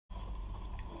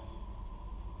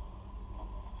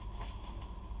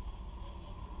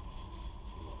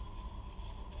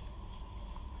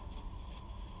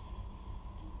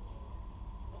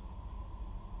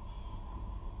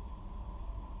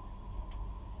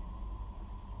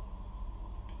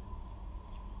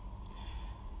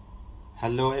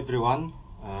Hello everyone,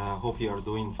 hope you are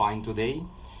doing fine today.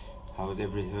 How is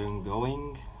everything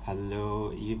going?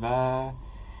 Hello Eva,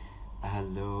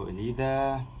 hello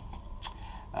Elida.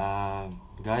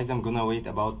 Guys, I'm gonna wait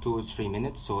about 2 or 3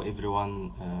 minutes so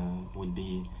everyone will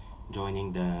be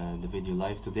joining the video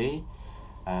live today.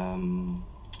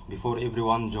 Before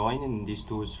everyone join in these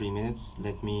 2 or 3 minutes,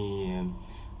 let me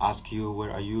ask you, where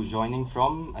are you joining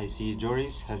from? I see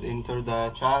Joris has entered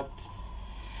the chat.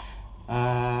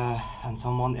 And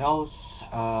someone else,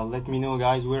 let me know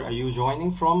guys, where are you joining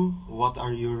from? What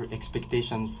are your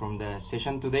expectations from the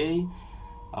session today?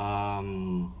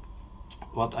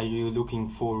 What are you looking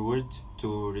forward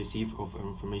to receive of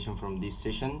information from this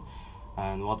session,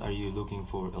 and what are you looking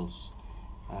for else?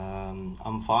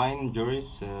 I'm fine,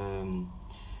 Joris.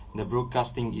 The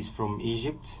broadcasting is from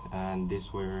Egypt, and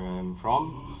this where I'm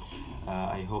from.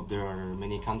 I hope there are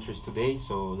many countries today,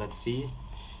 so let's see.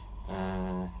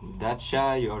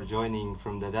 Dacha, you are joining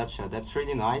from the Dacha. That's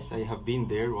really nice. I have been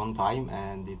there one time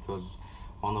and it was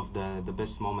one of the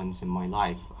best moments in my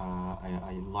life.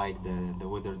 I like the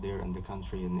weather there and the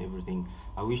country and everything.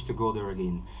 I wish to go there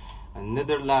again. And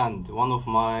Netherlands, one of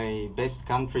my best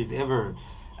countries ever,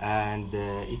 and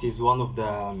it is one of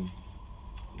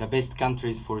the best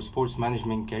countries for sports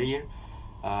management career,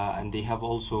 and they have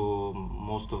also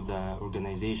most of the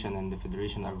organization and the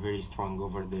federation are very strong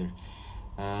over there.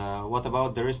 What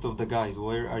about the rest of the guys?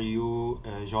 Where are you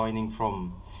joining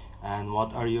from, and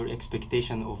what are your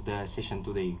expectations of the session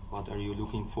today? What are you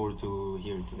looking forward to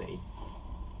here today?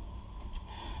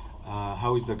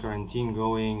 How is the quarantine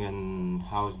going, and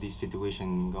how is this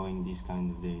situation going these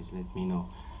kind of days? Let me know.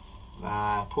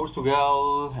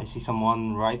 Portugal, I see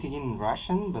someone writing in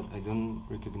Russian, but I don't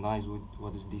recognize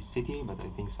what is this city, but I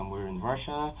think somewhere in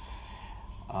Russia.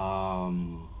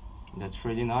 That's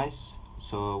really nice.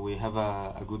 So we have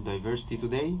a good diversity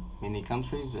today, many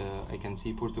countries. I can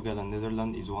see Portugal and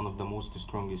Netherlands is one of the most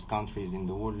strongest countries in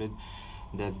the world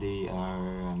that they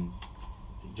are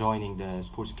joining the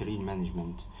sports career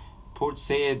management. Port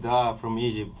Said from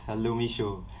Egypt. Hello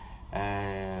Mishu.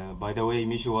 By the way,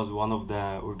 Mishu was one of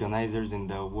the organizers in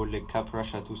the World Cup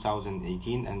Russia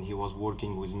 2018 and he was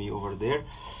working with me over there.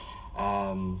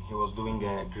 He was doing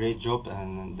a great job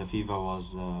and the FIFA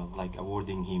was like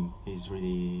awarding him. He's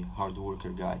really hard worker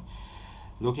guy.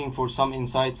 Looking for some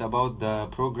insights about the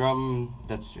program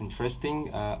that's interesting.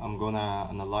 I'm gonna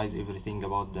analyze everything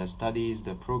about the studies,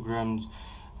 the programs,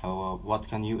 what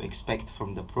can you expect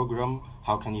from the program,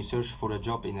 how can you search for a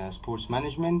job in sports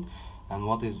management, and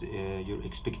what is your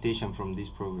expectation from this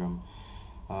program.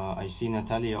 I see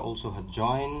Natalia also had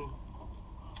joined.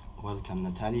 Welcome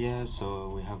Natalia. So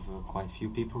we have quite a few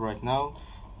people right now.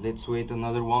 Let's wait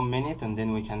another 1 minute and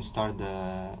then we can start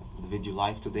the video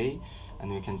live today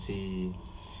and we can see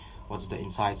what's the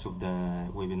insights of the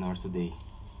webinar today.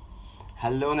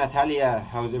 Hello Natalia,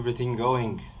 how's everything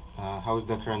going? How's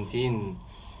the quarantine?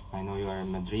 I know you are in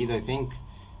Madrid, I think,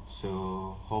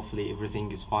 so hopefully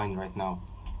everything is fine right now.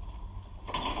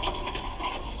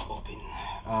 Let's open.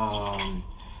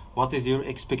 What is your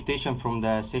expectation from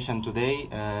the session today,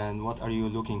 and what are you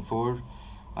looking for?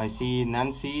 I see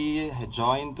Nancy had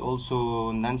joined.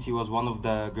 Also, Nancy was one of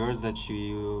the girls that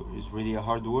she is really a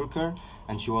hard worker,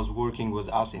 and she was working with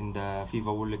us in the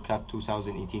FIFA World Cup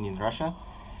 2018 in Russia.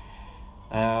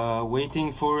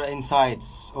 Waiting for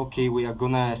insights. Okay, we are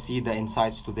gonna see the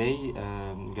insights today.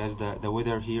 Guys, the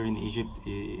weather here in Egypt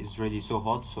is really so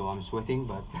hot, so I'm sweating,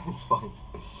 but it's fine.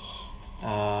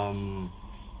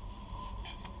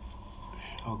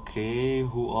 Okay,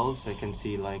 who else? I can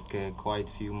see like quite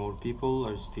a few more people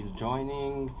are still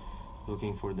joining,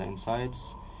 looking for the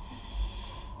insights.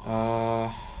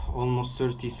 Almost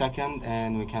 30 seconds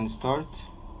and we can start.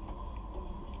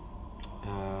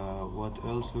 What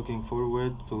else? Looking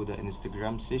forward to the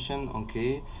Instagram session.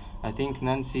 Okay, I think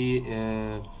Nancy,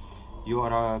 you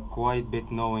are quite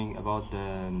bit knowing about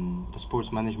the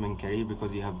sports management career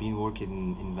because you have been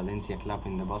working in Valencia club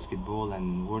in the basketball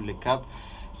and World Cup.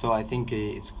 So I think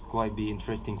it's quite be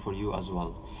interesting for you as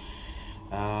well.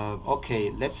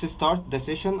 Okay, let's start the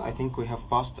session. I think we have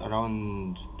passed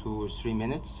around 2 or 3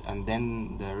 minutes, and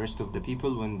then the rest of the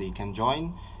people, when they can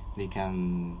join, they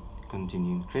can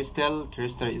continue. Crystal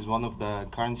is one of the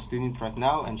current students right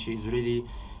now, and she is really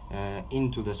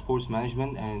into the sports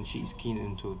management, and she is keen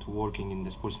into working in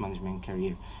the sports management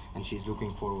career, and she's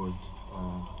looking forward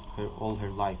all her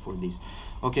life for this.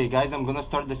 Okay guys, I'm gonna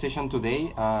start the session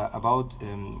today about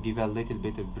give a little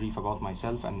bit of brief about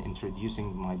myself and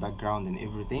introducing my background and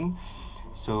everything.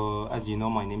 So as you know,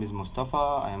 my name is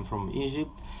Mostafa. I am from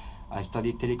Egypt. I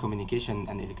studied telecommunication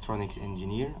and electronics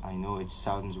engineer. I know it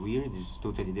sounds weird, it's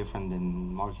totally different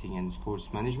than marketing and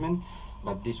sports management,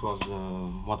 but this was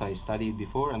what I studied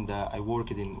before, and I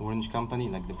worked in Orange company,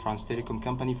 like the France Telecom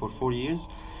company, for 4 years.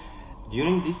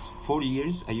 During these 4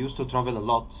 years, I used to travel a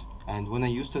lot, and when I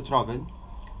used to travel,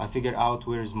 I figured out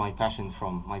where is my passion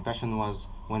from. My passion was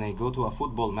when I go to a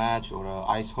football match or a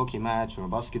ice hockey match or a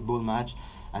basketball match,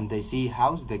 and I see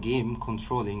how's the game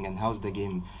controlling and how's the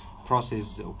game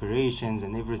process, operations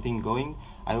and everything going.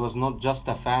 I was not just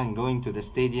a fan going to the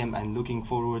stadium and looking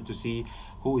forward to see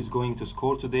who is going to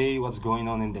score today, what's going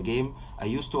on in the game. I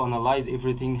used to analyze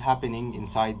everything happening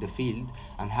inside the field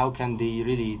and how can they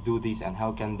really do this and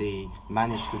how can they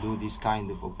manage to do this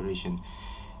kind of operation.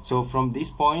 So from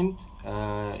this point,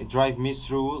 it drive me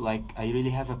through, like, I really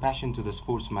have a passion to the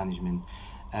sports management,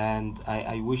 and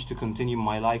I wish to continue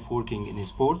my life working in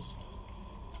sports.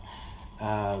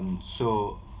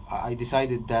 So I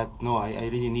decided that no, I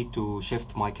really need to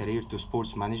shift my career to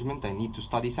sports management. I need to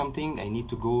study something. I need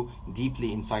to go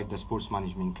deeply inside the sports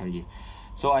management career.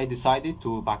 So I decided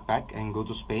to backpack and go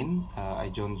to Spain. I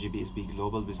joined GBSB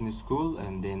Global Business School,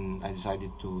 and then I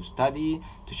decided to study,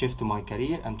 to shift to my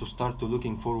career, and to start to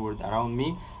looking forward around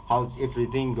me, how's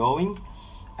everything going,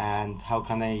 and how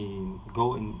can I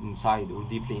go inside or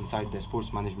deeply inside the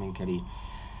sports management career.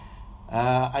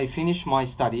 I finished my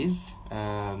studies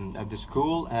at the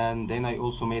school, and then I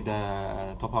also made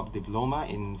a top-up diploma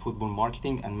in football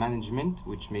marketing and management,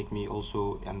 which make me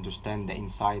also understand the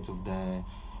insides of the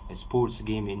sports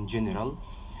game in general.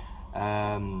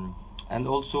 And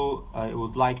also I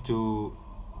would like to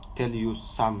tell you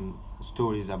some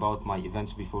stories about my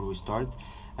events before we start.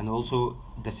 And also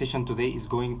the session today is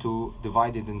going to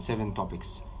divide it in 7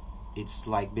 topics. It's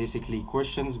like basically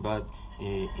questions, but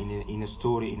in a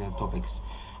story, in a topics.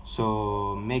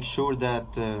 So make sure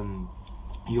that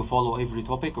you follow every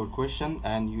topic or question,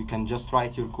 and you can just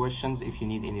write your questions if you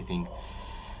need anything.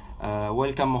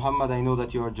 Welcome, Muhammad. I know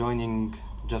that you are joining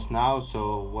just now,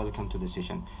 so welcome to the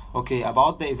session. Okay,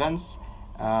 about the events,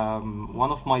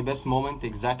 one of my best moments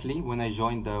exactly when I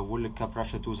joined the World Cup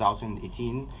Russia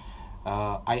 2018.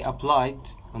 I applied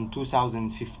in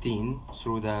 2015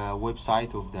 through the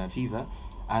website of the FIFA,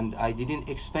 and I didn't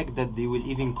expect that they will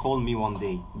even call me one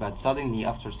day. But suddenly,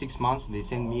 after 6 months, they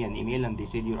sent me an email and they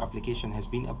said your application has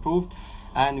been approved,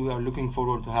 and we are looking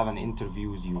forward to have an interview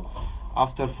with you.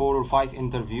 After 4 or 5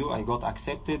 interviews, I got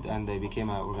accepted and I became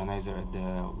an organizer at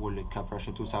the World Cup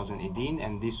Russia 2018,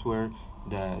 and this were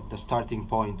the starting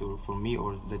point, or for me,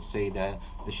 or let's say the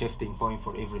shifting point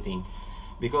for everything.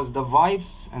 Because the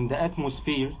vibes and the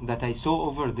atmosphere that I saw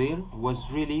over there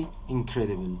was really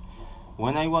incredible.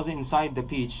 When I was inside the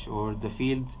pitch or the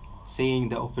field, saying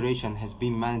the operation has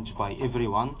been managed by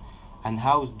everyone and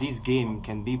how this game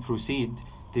can be proceed,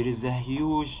 there is a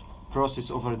huge process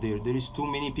over there. There is too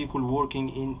many people working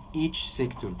in each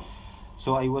sector.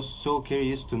 So I was so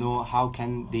curious to know how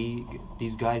can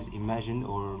these guys imagine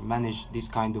or manage this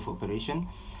kind of operation.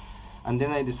 And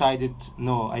then I decided,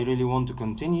 no, I really want to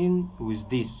continue with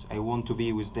this. I want to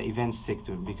be with the events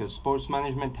sector, because sports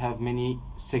management have many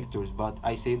sectors, but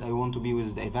I said I want to be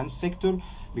with the events sector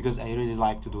because I really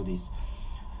like to do this.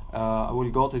 I will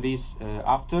go to this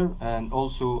after, and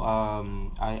also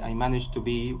I managed to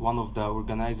be one of the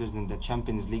organizers in the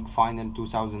Champions League final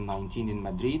 2019 in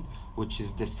Madrid, which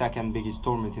is the second biggest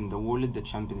tournament in the world, the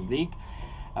Champions League.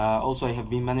 Also I have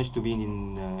been managed to be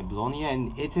in Bologna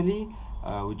in Italy,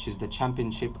 which is the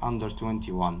championship under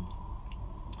 21.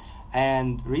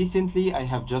 And recently I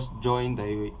have just joined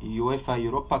the UEFA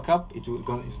Europa Cup.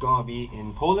 It's gonna be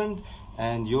in Poland,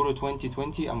 and Euro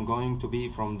 2020 I'm going to be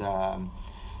from the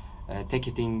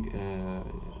ticketing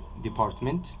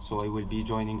department, so I will be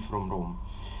joining from Rome.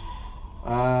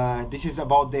 This is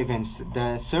about the events.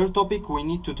 The third topic we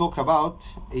need to talk about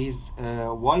is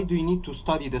why do you need to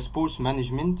study the sports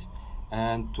management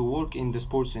and to work in the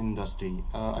sports industry.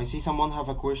 I see someone have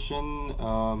a question.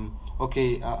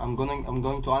 Okay, I'm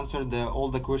going to answer all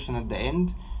the question at the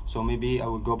end, so maybe I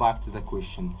will go back to the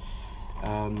question.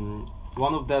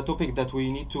 One of the topic that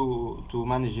we need to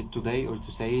manage it today, or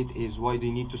to say it, is why do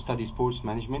you need to study sports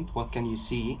management? What can you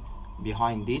see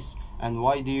behind this, and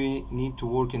why do you need to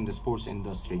work in the sports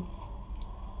industry?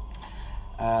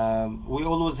 We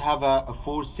always have a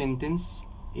 4 sentence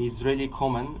is really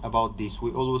common about this.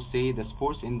 We always say the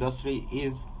sports industry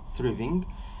is thriving,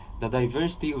 the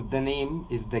diversity of the name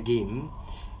is the game,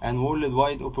 and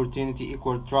worldwide opportunity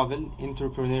equal travel,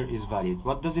 entrepreneur is valid.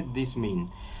 What does this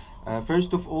mean?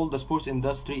 First of all, the sports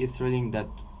industry is thrilling. That,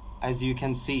 as you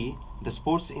can see, the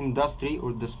sports industry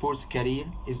or the sports career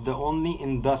is the only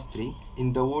industry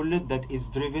in the world that is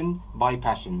driven by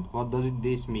passion. What does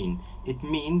this mean? It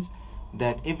means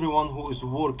that everyone who is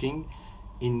working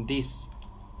in this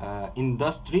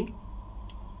industry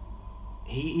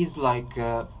he is like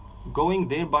going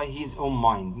there by his own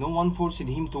mind. No one forced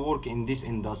him to work in this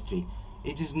industry.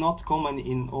 It is not common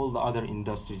in all the other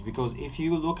industries, because if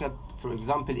you look at, for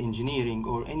example, engineering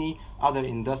or any other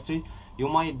industry, you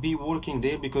might be working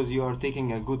there because you are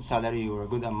taking a good salary or a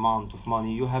good amount of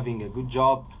money, you're having a good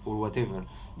job or whatever.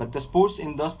 But the sports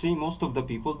industry, most of the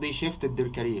people, they shifted their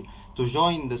career to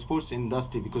join the sports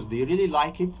industry because they really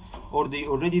like it, or they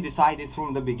already decided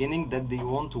from the beginning that they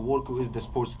want to work with the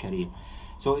sports career.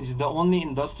 So it's the only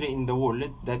industry in the world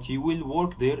that you will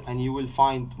work there and you will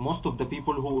find most of the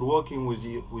people who are working with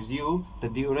you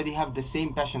that they already have the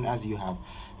same passion as you have.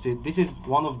 So this is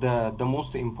one of the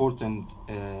most important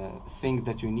thing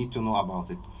that you need to know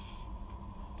about it.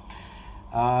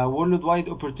 Worldwide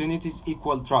opportunities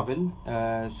equal travel.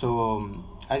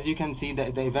 As you can see,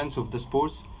 the events of the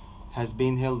sports has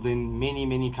been held in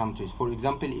many countries. For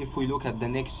example, if we look at the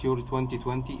next year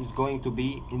 2020 is going to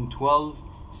be in 12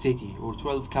 city or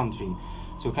 12 country.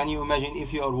 So can you imagine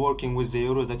if you are working with the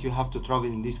Euro that you have to travel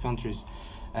in these countries,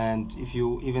 and if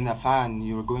you even a fan,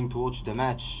 you're going to watch the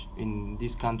match in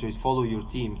these countries, follow your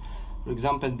team. For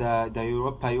example, the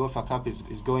Europa UEFA Cup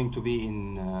is going to be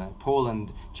in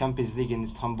Poland, Champions League in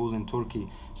Istanbul in Turkey.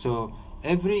 So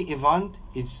every event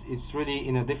it's really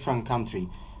in a different country.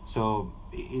 So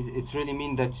it's really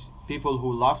mean that people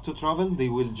who love to travel, they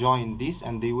will join this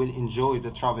and they will enjoy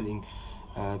the traveling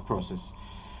process.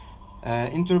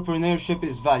 Entrepreneurship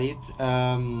is valid.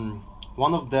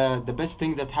 One of the best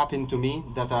thing that happened to me,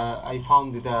 that I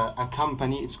founded a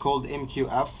company. It's called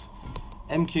MQF.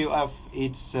 MQF,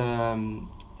 it's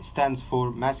stands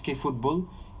for Más que Fútbol.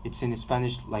 It's in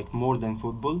Spanish like more than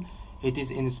football. It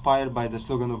is inspired by the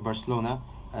slogan of Barcelona,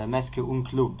 Más que un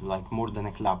club, like more than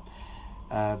a club.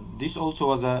 This also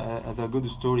was a good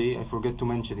story. I forgot to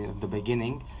mention it at the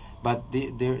beginning, but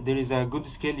there is a good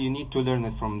skill you need to learn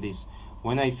it from this.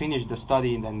 When I finished the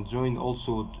study and joined,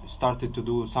 also started to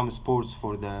do some sports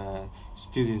for the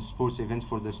students, sports events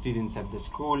for the students at the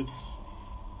school,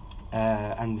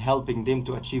 and helping them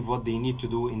to achieve what they need to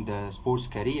do in the sports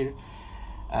career.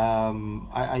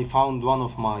 I found one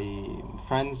of my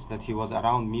friends that he was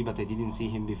around me, but I didn't see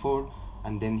him before,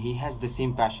 and then he has the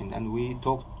same passion, and we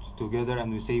talked together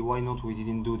and we say, why not we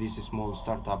didn't do this small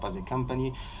startup as a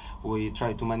company. We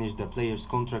try to manage the players'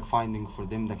 contract, finding for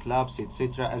them the clubs,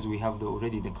 etc. As we have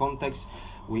already the contacts,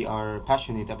 we are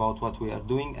passionate about what we are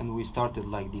doing, and we started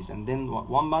like this. And then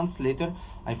 1 month later,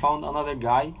 I found another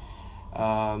guy.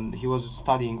 He was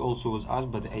studying also with us,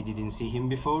 but I didn't see him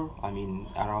before. I mean,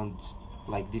 around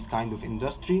like this kind of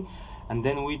industry. And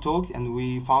then we talked, and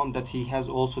we found that he has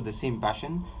also the same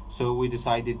passion. So we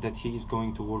decided that he is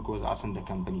going to work with us in the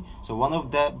company. So one of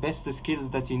the best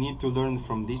skills that you need to learn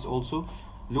from this also,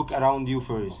 look around you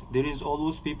first. There is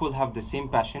always people have the same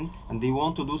passion and they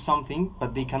want to do something,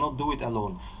 but they cannot do it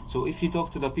alone. So if you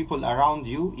talk to the people around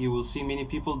you, you will see many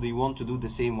people, they want to do the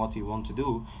same what you want to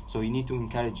do. So you need to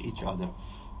encourage each other.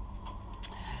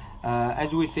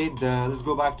 As we said, let's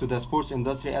go back to the sports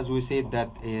industry. As we said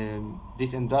that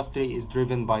this industry is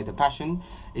driven by the passion.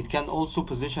 It can also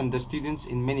position the students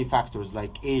in many factors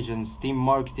like agents, team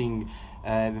marketing,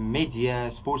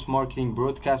 media, sports marketing,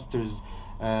 broadcasters,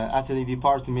 athlete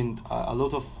department, a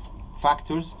lot of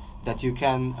factors that you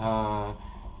can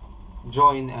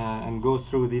join and go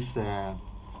through this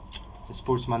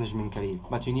sports management career.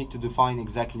 But you need to define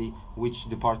exactly which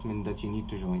department that you need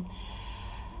to join.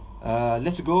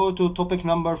 Let's go to topic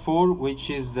number 4, which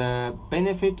is the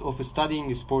benefit of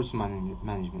studying sports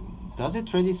management. Does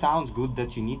it really sound good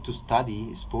that you need to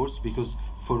study sports? Because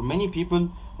for many people,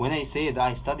 when I say that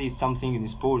I studied something in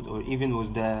sport, or even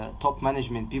with the top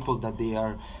management people that they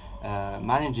are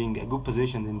managing a good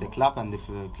position in the club and the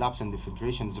clubs and the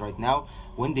federations right now,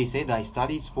 when they say that I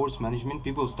studied sports management,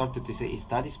 people started to say,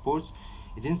 study sports?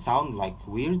 It didn't sound like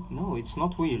weird. No, it's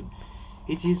not weird.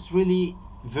 It is really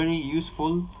very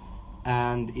useful,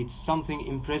 and it's something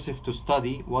impressive to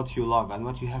study what you love and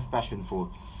what you have passion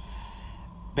for.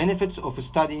 Benefits of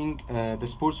studying the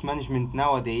sports management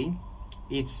nowadays,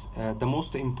 it's the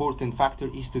most important factor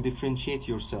is to differentiate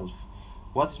yourself.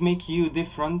 What makes you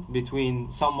different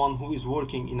between someone who is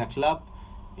working in a club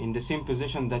in the same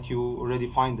position that you already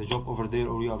find a job over there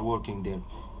or you are working there?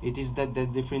 It is that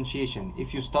differentiation.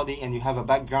 If you study and you have a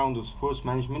background of sports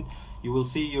management, you will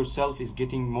see yourself is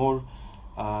getting more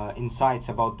insights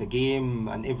about the game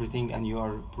and everything, and you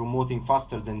are promoting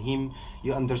faster than him,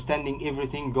 you're understanding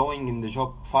everything, going in the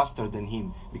job faster than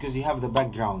him because you have the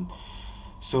background.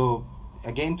 So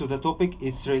again, to the topic,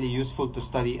 it's really useful to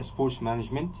study a sports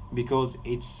management because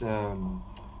it's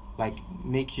like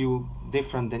make you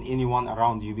different than anyone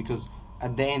around you, because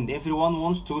at the end, everyone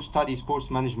wants to study sports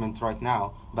management right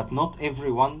now, but not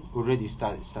everyone already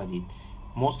studied.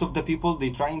 Most of the people,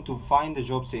 they trying to find the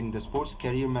jobs in the sports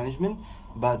career management,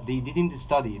 but they didn't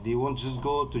study. They won't just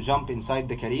go to jump inside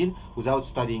the career without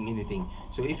studying anything.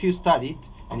 So if you studied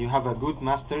and you have a good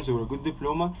master's or a good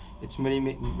diploma, it's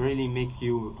really make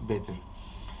you better.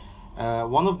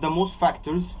 One of the most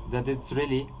factors that it's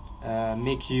really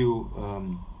make you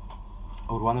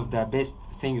or one of the best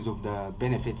things of the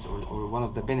benefits, or one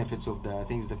of the benefits of the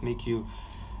things that make you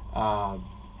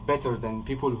better than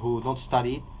people who not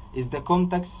studied, is the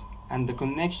contacts and the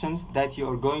connections that you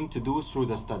are going to do through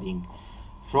the studying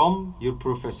from your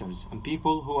professors and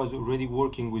people who are already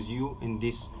working with you in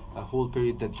this whole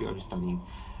period that you are studying.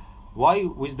 Why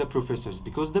with the professors?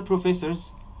 Because the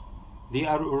professors, they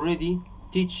are already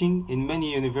teaching in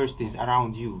many universities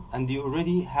around you, and they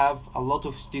already have a lot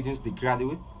of students, the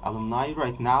graduate alumni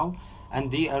right now, and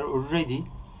they are already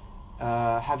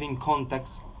having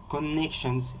contacts,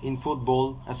 connections in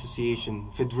football association,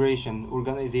 federation,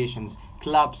 organizations,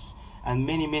 clubs, and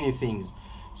many things.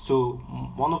 So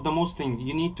one of the most things,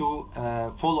 you need to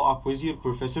follow up with your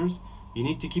professors. You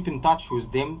need to keep in touch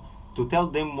with them to tell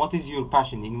them what is your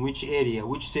passion, in which area,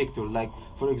 which sector. Like,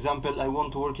 for example, I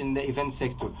want to work in the event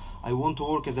sector, I want to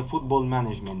work as a football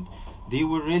management. They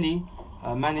will really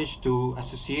manage to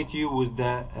associate you with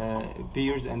the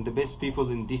peers and the best people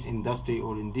in this industry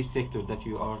or in this sector that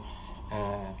you are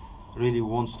really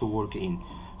wants to work in.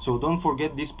 So don't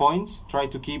forget these points. Try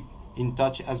to keep in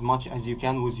touch as much as you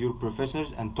can with your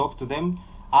professors and talk to them.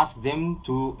 Ask them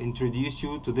to introduce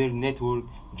you to their network.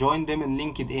 Join them in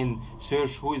LinkedIn.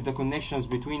 Search who is the connections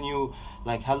between you.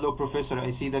 Like, hello professor,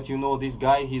 I see that you know this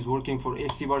guy, he's working for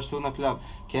FC Barcelona club.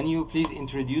 Can you please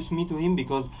introduce me to him,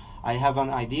 because I have an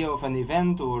idea of an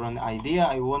event or an idea,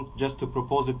 I want just to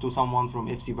propose it to someone from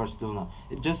FC Barcelona.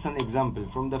 It's just an example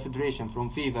from the federation,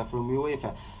 from FIFA, from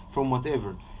UEFA, from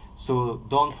whatever. So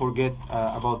don't forget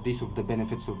about this, of the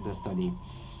benefits of the study.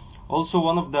 Also,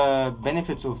 one of the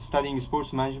benefits of studying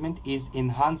sports management is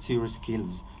enhance your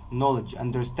skills, knowledge,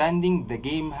 understanding the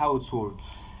game, how it's works.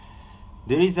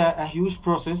 There is a huge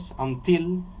process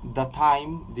until the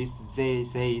time, they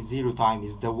say zero time,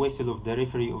 is the whistle of the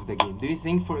referee of the game. Do you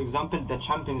think, for example, the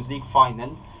Champions League final,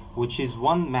 which is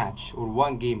one match or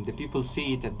one game, the people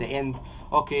see it at the end,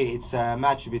 okay, it's a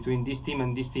match between this team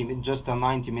and this team, it's just a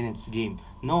 90 minutes game.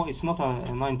 No, it's not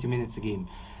a 90 minutes game.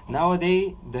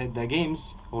 Nowadays, the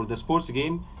games or the sports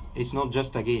game, it's not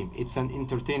just a game, it's an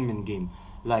entertainment game.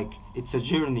 Like, it's a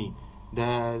journey.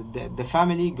 The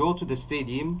family go to the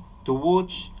stadium to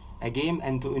watch a game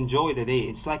and to enjoy the day.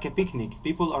 It's like a picnic.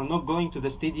 People are not going to the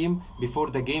stadium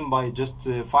before the game by just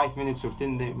 5 minutes or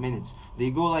 10 minutes. They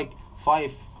go like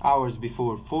 5 hours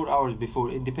before, 4 hours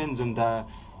before. It depends on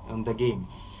the game.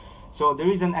 So there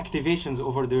is an activations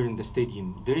over there in the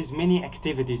stadium. There is many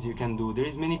activities you can do. There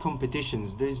is many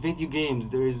competitions. There is video games.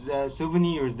 There is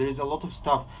souvenirs. There is a lot of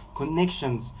stuff.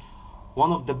 Connections.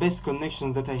 One of the best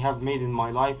connections that I have made in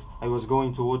my life, I was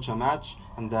going to watch a match,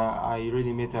 and I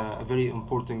really met a very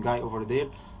important guy over there.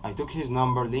 I took his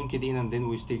number, LinkedIn, and then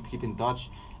we still keep in touch,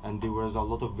 and there was a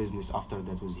lot of business after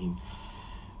that with him.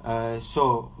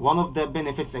 So one of the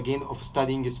benefits again of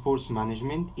studying sports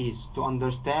management is to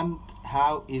understand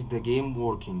how is the game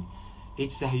working.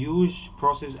 It's a huge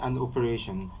process and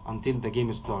operation until the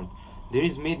game starts. There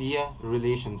is media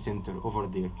relations center over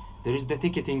there. There is the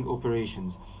ticketing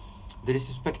operations. There is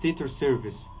spectator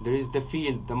service. There is the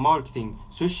field, the marketing,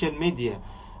 social media,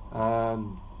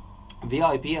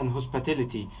 VIP and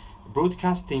hospitality,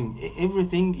 broadcasting,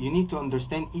 everything. You need to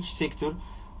understand each sector,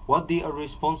 what they are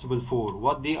responsible for,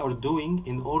 what they are doing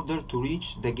in order to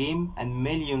reach the game, and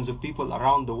millions of people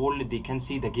around the world, they can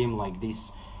see the game like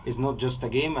this. It's not just a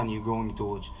game and you're going to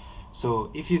watch.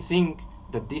 So if you think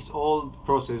that this old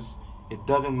process, it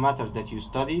doesn't matter that you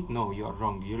studied, no, you are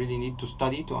wrong. You really need to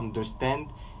study to understand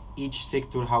each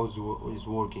sector how is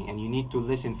working, and you need to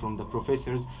listen from the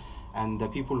professors and the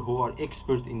people who are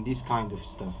expert in this kind of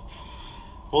stuff.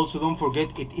 Also, don't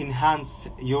forget, it enhance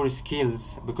your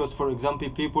skills, because for example,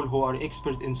 people who are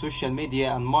expert in social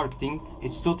media and marketing,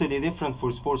 it's totally different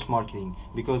for sports marketing,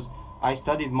 because I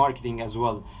studied marketing as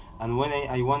well, and when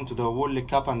I went to the World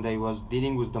Cup and I was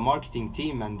dealing with the marketing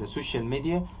team and the social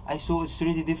media, I saw it's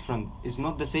really different. It's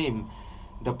not the same.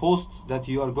 The posts that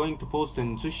you are going to post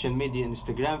in social media,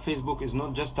 Instagram, Facebook, is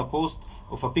not just a post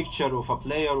of a picture of a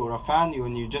player or a fan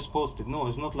and you just post it. No,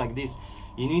 it's not like this.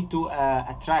 You need to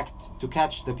attract, to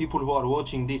catch the people who are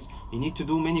watching this. You need to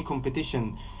do many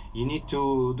competition. You need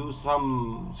to do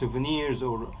some souvenirs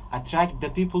or attract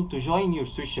the people to join your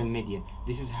social media.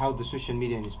 This is how the social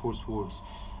media in sports works.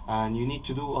 And you need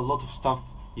to do a lot of stuff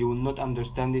You will not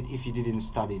understand it if you didn't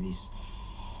study this.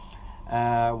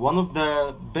 One of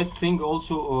the best thing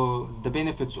also, the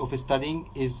benefits of studying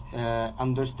is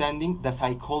understanding the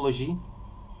psychology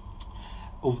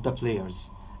of the players.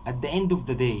 At the end of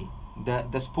the day,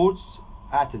 the sports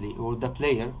athlete or the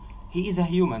player, he is a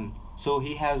human, so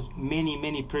he has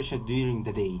many pressure during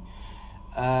the day.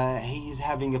 He is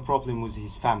having a problem with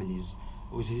his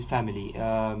family,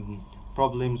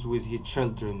 problems with his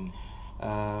children,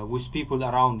 with people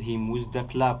around him, with the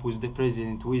club, with the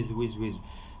president, with.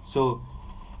 So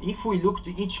if we look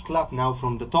to each club now,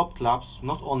 from the top clubs,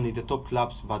 not only the top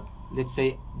clubs, but let's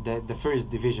say the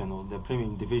first division or the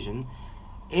Premier Division,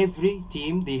 every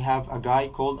team, they have a guy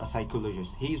called a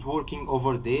psychologist. He is working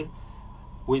over there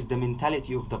with the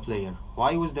mentality of the player.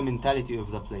 Why with the mentality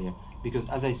of the player? Because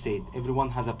as I said,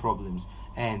 everyone has a problems,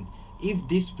 and if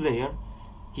this player,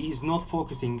 he is not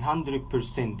focusing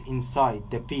 100% inside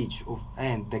the pitch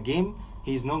and the game,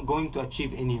 he is not going to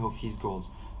achieve any of his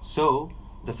goals. So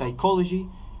the psychology,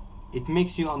 it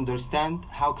makes you understand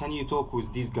how can you talk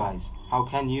with these guys, how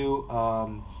can you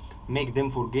make them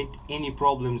forget any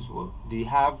problems they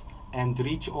have and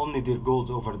reach only their goals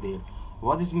over there.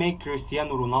 What does make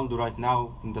Cristiano Ronaldo right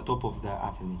now in the top of the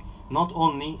athlete? Not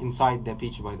only inside the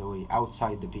pitch, by the way,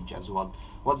 outside the pitch as well.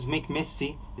 What does make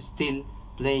Messi still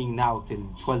playing now till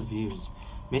 12 years?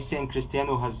 Messi and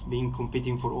Cristiano has been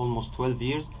competing for almost 12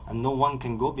 years and no one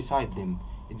can go beside them.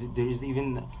 There is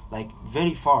even like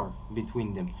very far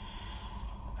between them.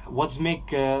 What's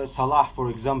make Salah, for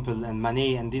example, and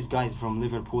Mane and these guys from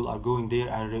Liverpool are going there,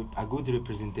 are a good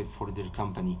representative for their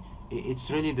company. It's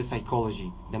really the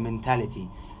psychology, the mentality.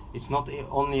 It's not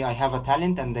only I have a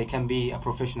talent and I can be a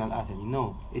professional athlete.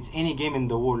 No, it's any game in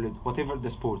the world, whatever the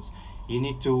sports. You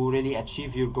need to really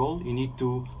achieve your goal. You need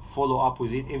to follow up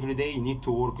with it every day. You need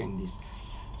to work on this.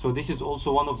 So this is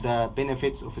also one of the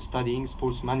benefits of studying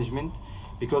sports management,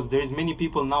 because there is many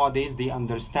people nowadays, they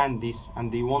understand this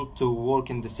and they want to work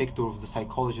in the sector of the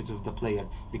psychology of the player,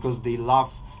 because they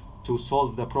love to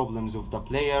solve the problems of the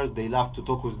players. They love to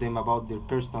talk with them about their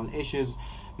personal issues,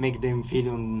 make them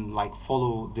feel like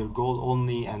follow their goal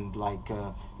only and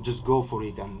just go for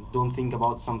it and don't think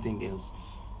about something else.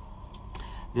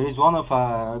 There is one of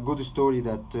a good story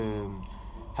that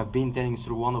have been telling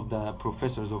through one of the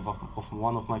professors of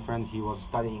one of my friends. He was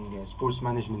studying sports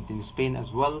management in Spain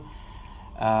as well.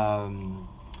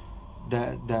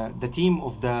 The team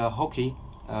of the hockey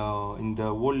in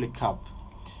the World Cup,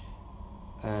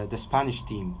 the Spanish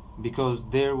team, because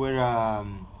there were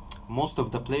most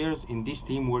of the players in this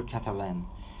team were Catalan,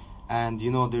 and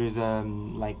there is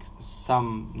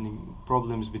some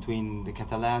problems between the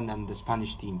Catalan and the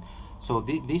Spanish team. So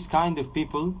these kind of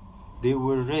people, they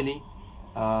were really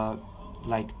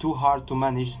too hard to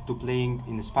manage to playing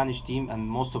in the Spanish team, and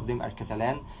most of them are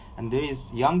Catalan, and there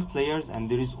is young players and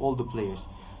there is older players.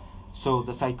 So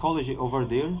the psychology over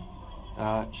there,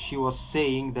 she was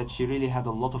saying that she really had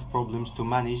a lot of problems to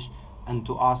manage and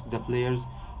to ask the players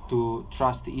to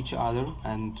trust each other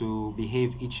and to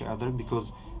behave each other,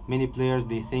 because many players,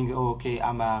 they think, oh, okay,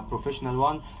 I'm a professional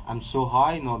one, I'm so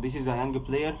high. No, this is a younger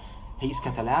player, he's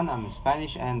Catalan, I'm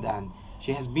Spanish, and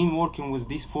she has been working with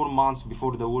these 4 months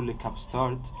before the World Cup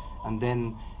start, and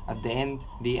then at the end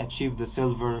they achieved the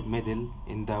silver medal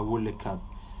in the World Cup.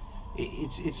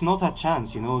 It's not a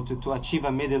chance, to achieve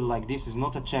a medal like this is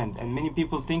not a chance. And many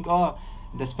people think, oh,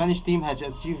 the Spanish team has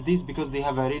achieved this because they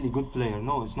have a really good player.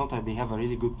 No, it's not that they have a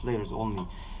really good players only,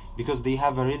 because they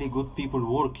have a really good people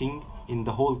working in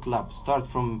the whole club. Start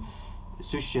from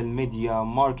social media,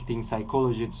 marketing,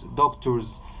 psychologists,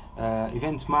 doctors,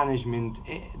 event management,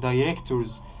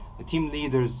 directors, team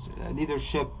leaders,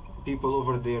 leadership people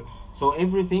over there. So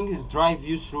everything is drive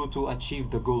you through to achieve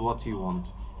the goal what you want.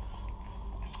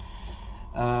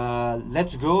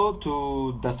 Let's go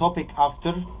to the topic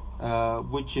after,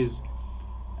 which is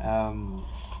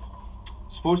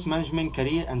sports management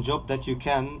career and job that you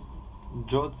can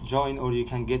join or you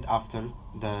can get after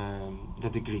the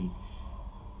degree.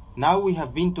 Now we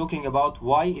have been talking about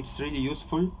why it's really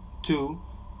useful to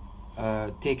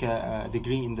take a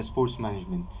degree in the sports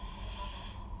management.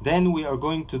 Then we are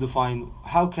going to define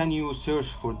how can you search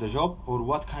for the job, or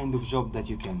what kind of job that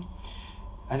you can.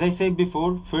 As I said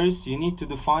before, first you need to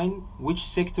define which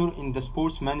sector in the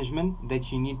sports management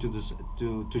that you need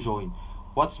to join.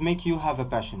 What's make you have a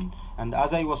passion. And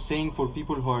as I was saying, for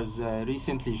people who has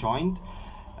recently joined,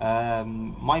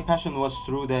 my passion was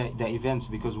through the events,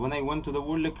 because when I went to the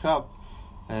World Cup,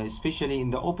 especially in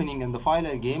the opening and the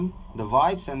final game, the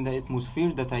vibes and the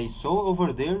atmosphere that I saw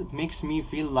over there makes me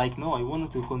feel like, no, I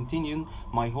wanted to continue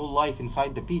my whole life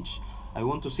inside the pitch. I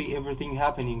want to see everything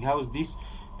happening. How is this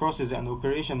process and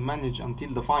operation manage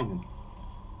until the final.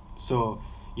 So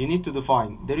you need to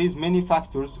define. There is many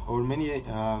factors or many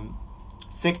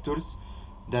sectors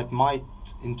that might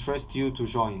interest you to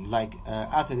join, like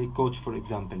athletic coach, for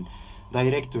example,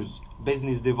 directors,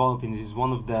 business development is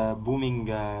one of the booming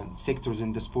sectors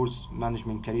in the sports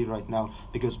management career right now,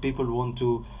 because people want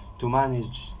to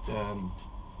manage,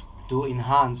 to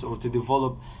enhance or to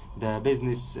develop the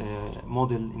business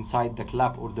model inside the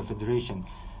club or the federation,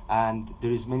 and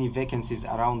there is many vacancies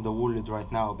around the world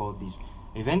right now about this.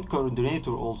 Event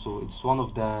coordinator also, it's one of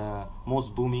the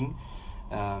most booming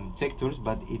sectors,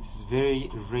 but it's very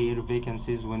rare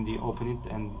vacancies when they open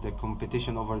it, and the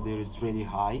competition over there is really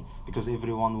high, because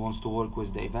everyone wants to work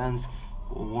with the events,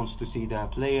 wants to see the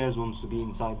players, wants to be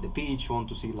inside the pitch, want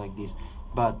to see like this.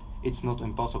 But it's not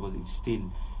impossible. It's still,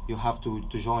 you have to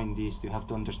join this. You have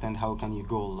to understand how can you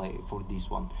go like for this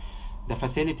one. The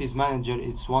facilities manager,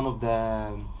 it's one of the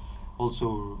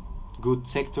also good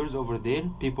sectors over there.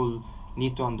 People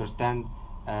need to understand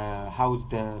how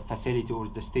the facility or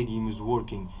the stadium is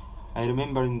working. I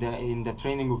remember in the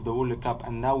training of the World Cup,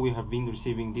 and now we have been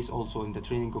receiving this also in the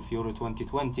training of Euro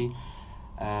 2020.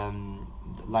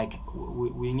 Like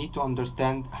we need to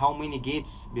understand how many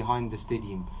gates behind the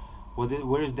stadium.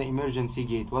 Where is the emergency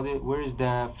gate? Where is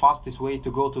the fastest way to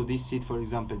go to this seat, for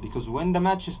example? Because when the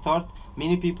match starts,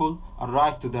 many people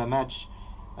arrive to the match.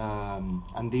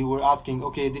 And they were asking,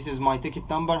 okay, this is my ticket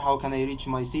number, how can I reach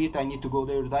my seat? I need to go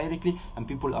there directly, and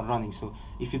people are running. So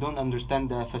if you don't understand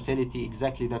the facility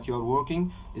exactly that you are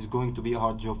working, it's going to be a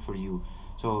hard job for you.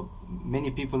 So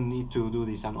many people need to do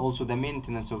this. And also the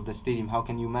maintenance of the stadium, how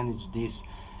can you manage this?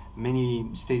 Many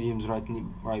stadiums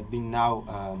right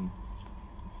now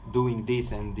doing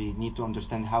this, and they need to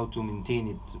understand how to maintain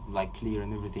it like clear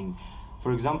and everything.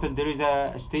 For example, there is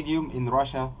a stadium in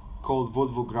Russia called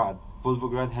Volgograd.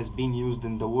 Volgograd has been used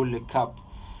in the World Cup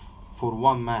for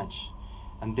one match,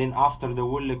 and then after the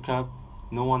World Cup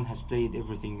no one has played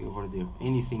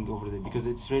anything over there, because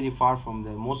it's really far from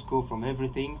the Moscow, from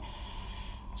everything.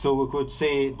 So we could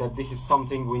say that this is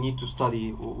something we need to study.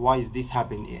 Why is this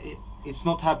happening? It's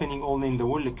not happening only in the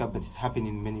World Cup, but it's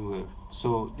happening anywhere.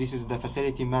 So this is the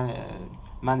facility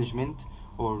management,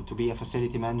 or to be a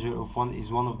facility manager of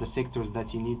one of the sectors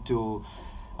that you need to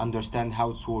understand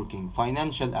how it's working.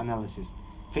 Financial analysis,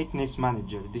 fitness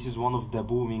manager, this is one of the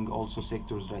booming also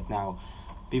sectors right now.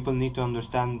 People need to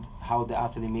understand how the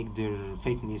athlete make their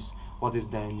fitness, what is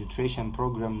the nutrition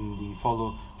program they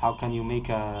follow, how can you make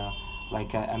a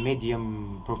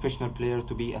medium professional player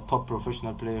to be a top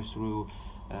professional player through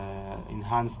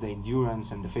enhance the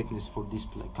endurance and the fitness for this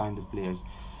kind of players.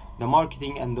 The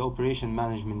marketing and the operation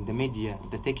management, the media,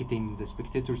 the ticketing, the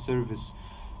spectator service,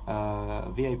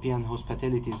 VIP and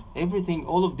hospitalities, everything,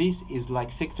 all of this is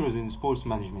like sectors in sports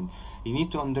management. You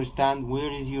need to understand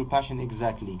where is your passion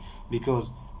exactly,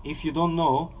 because if you don't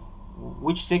know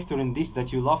which sector in this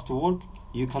that you love to work,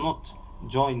 you cannot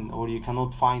join or you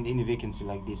cannot find any vacancy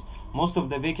like this. Most of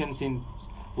the vacancies,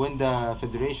 when the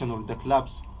federation or the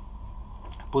clubs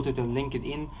put it on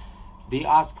LinkedIn, they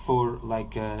ask for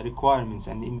requirements,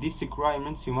 and in these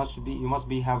requirements you must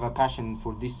have a passion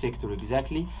for this sector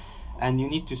exactly, and you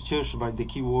need to search by the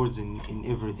keywords in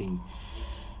everything.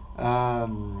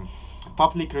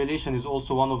 Public relation is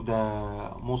also one of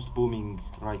the most booming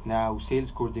right now.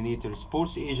 Sales coordinators,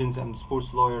 sports agents and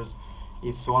sports lawyers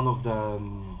is one of the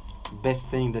best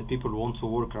thing that people want to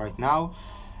work right now.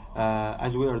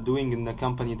 As we are doing in the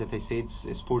company that I said, it's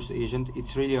a sports agent,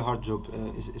 it's really a hard job.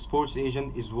 A sports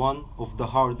agent is one of the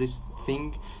hardest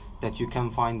thing that you can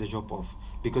find a job of,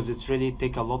 because it's really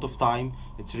take a lot of time,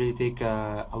 it's really take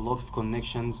a lot of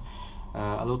connections,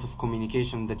 a lot of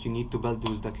communication that you need to build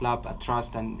with the club, a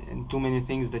trust, and too many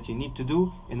things that you need to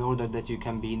do in order that you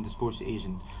can be in the sports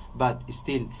agent. But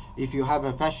still, if you have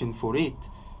a passion for it,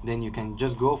 then you can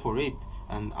just go for it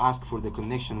and ask for the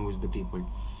connection with the people.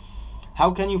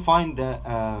 How can you find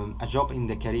a job in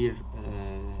the career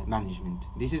management?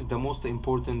 This is the most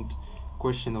important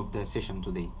question of the session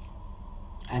today,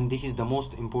 and this is the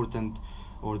most important,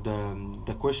 or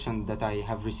the question that I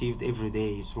have received every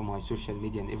day through my social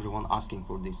media, and everyone asking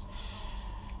for this.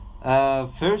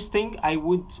 First thing I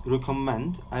would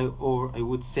recommend, I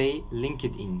would say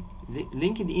LinkedIn.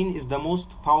 LinkedIn is the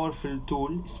most powerful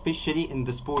tool, especially in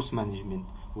the sports management.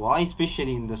 Why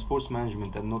especially in the sports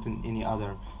management and not in any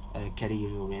other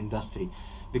career or industry?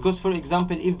 Because, for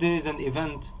example, if there is an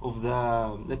event of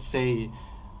the, let's say,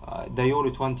 the Euro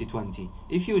 2020,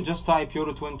 if you just type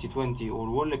Euro 2020 or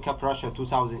World Cup Russia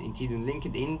 2018 on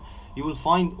LinkedIn, you will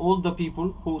find all the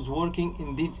people who's working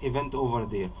in this event over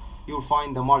there. You'll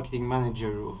find the marketing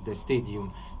manager of the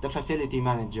stadium, the facility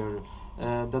manager,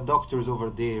 the doctors over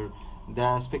there,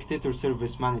 the spectator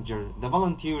service manager, the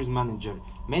volunteers manager,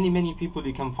 many people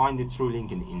you can find it through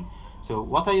LinkedIn. So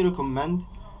what I recommend,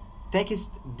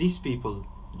 text these people,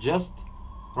 just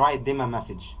write them a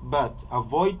message, but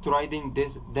avoid writing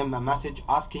them a message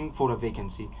asking for a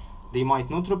vacancy. They might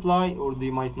not reply or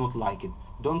they might not like it.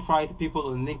 Don't write people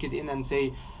on LinkedIn and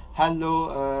say,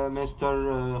 hello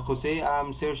Mr. Jose,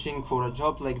 I'm searching for a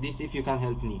job like this, if you can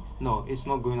help me. No, it's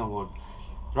not going to work.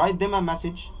 Write them a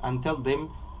message and tell them,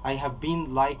 I have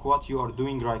been like what you are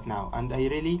doing right now, and I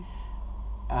really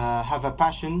have a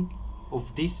passion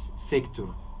of this sector,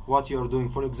 what you are doing.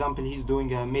 For example, he's doing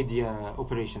media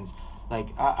operations. Like,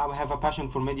 I have a passion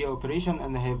for media operation,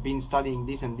 and I have been studying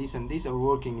this and this and this, or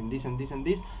working in this and this and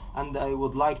this, and I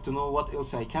would like to know what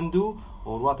else I can do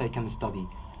or what I can study.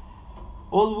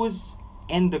 Always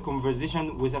end the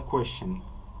conversation with a question.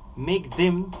 Make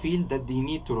them feel that they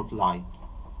need to reply.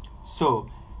 So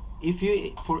if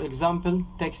you, for example,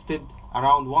 texted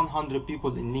around 100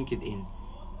 people in LinkedIn,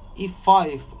 if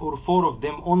 5 or 4 of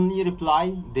them only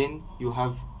reply, then you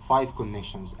have 5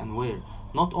 connections. And where?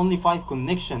 Not only 5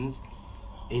 connections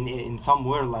in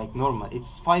somewhere like normal,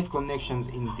 it's 5 connections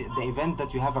in the event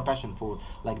that you have a passion for,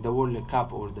 like the World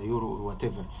Cup or the Euro or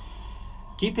whatever.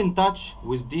 Keep in touch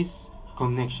with these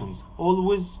connections.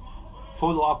 Always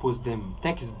follow up with them,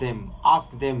 text them,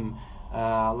 ask them,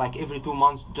 like every 2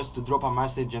 months, just to drop a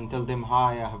message and tell them,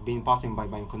 hi, I have been passing by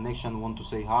my connection, want to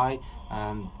say hi,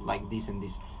 and like this and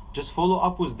this. Just follow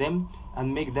up with them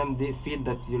and make them feel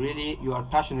that you are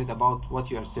passionate about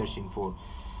what you are searching for.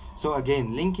 So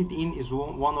again, LinkedIn is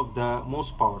one of the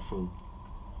most powerful.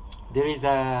 There is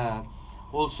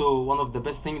also one of the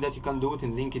best things that you can do it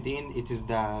in LinkedIn. It is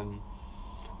the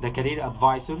career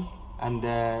advisor and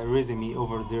the resume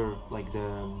over there, like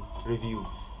the review.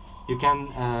 You can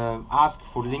ask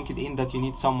for LinkedIn that you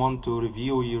need someone to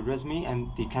review your resume,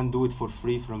 and they can do it for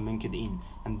free from LinkedIn.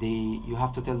 And you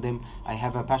have to tell them, I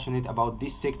have a passionate about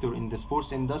this sector in the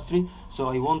sports industry, so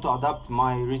I want to adapt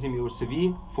my resume or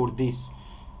CV for this.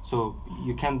 So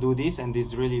you can do this, and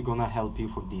it's really gonna help you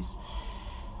for this.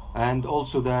 And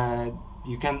also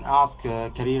you can ask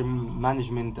a career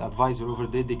management advisor over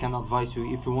there. They can advise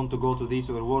you, if you want to go to this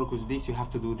or work with this, you have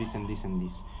to do this and this and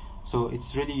this. So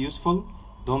it's really useful.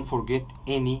 Don't forget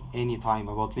any time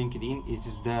about LinkedIn. It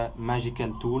is the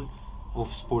magical tool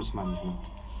of sports management.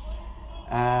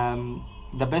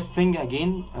 The best thing,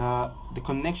 again, the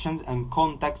connections and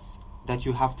contacts that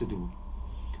you have to do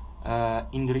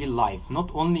in real life, not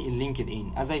only in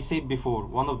LinkedIn. As I said before,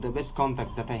 one of the best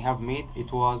contacts that I have made,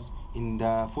 it was in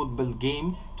the football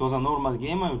game. It was a normal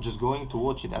game. I was just going to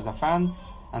watch it as a fan,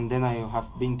 and then I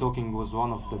have been talking with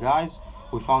one of the guys.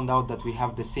 We found out that we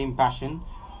have the same passion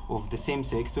of the same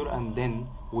sector, and then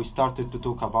we started to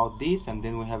talk about this, and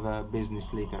then we have a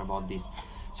business later about this.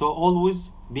 So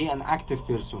always be an active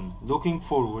person, looking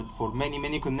forward for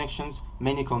many connections,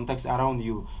 many contacts around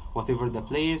you, whatever the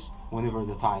place, whenever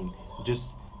the time.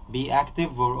 Just be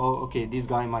active, or okay, this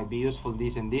guy might be useful,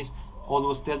 this and this.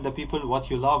 Always tell the people what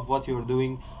you love, what you're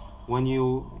doing. When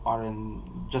you are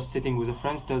just sitting with a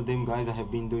friends, tell them, guys, I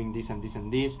have been doing this and this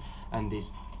and this and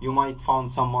this. You might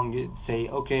find someone say,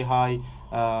 okay, hi,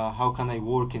 how can I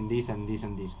work in this and this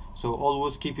and this. So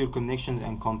always keep your connections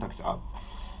and contacts up.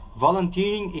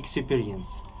 Volunteering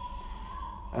experience.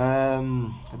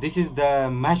 This is the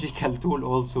magical tool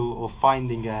also of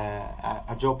finding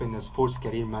a job in the sports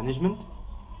career management.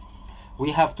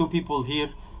 We have 2 people here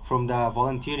from the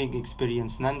volunteering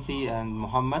experience, Nancy and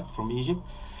Muhammad from Egypt.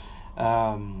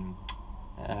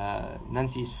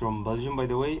 Nancy is from Belgium, by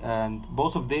the way, and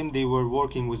both of them, they were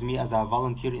working with me as a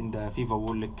volunteer in the FIFA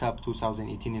World Cup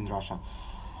 2018 in Russia.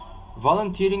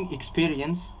 Volunteering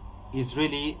experience is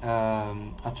really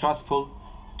a trustful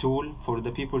tool for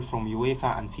the people from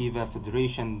UEFA and FIFA,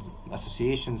 federations,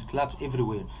 associations, clubs,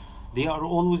 everywhere. They are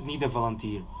always need a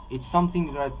volunteer. It's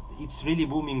something that it's really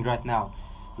booming right now.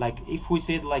 Like, if we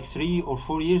said like 3 or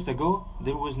 4 years ago,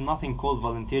 there was nothing called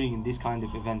volunteering in this kind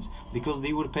of events, because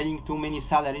they were paying too many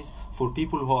salaries for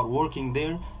people who are working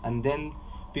there, and then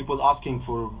people asking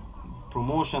for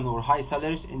promotion or high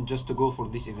salaries and just to go for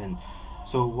this event.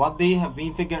 So what they have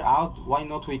been figured out, why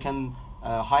not we can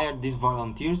hire these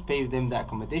volunteers, pay them the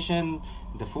accommodation,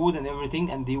 the food and everything,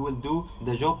 and they will do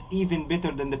the job even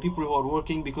better than the people who are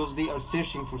working, because they are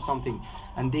searching for something,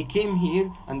 and they came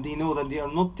here and they know that they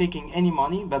are not taking any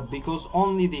money, but because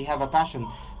only they have a passion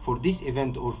for this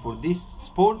event or for this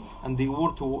sport, and they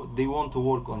want to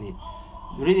work on it.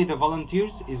 Really, the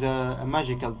volunteers is a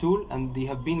magical tool, and they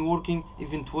have been working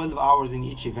even 12 hours in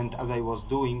each event, as I was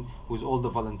doing with all the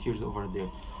volunteers over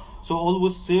there. So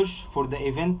always search for the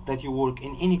event that you work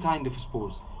in, any kind of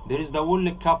sports. There is the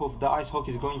World Cup of the ice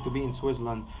hockey is going to be in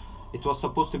Switzerland. It was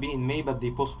supposed to be in May, but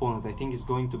they postponed it. I think it's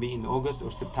going to be in August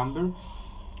or September.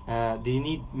 They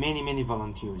need many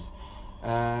volunteers.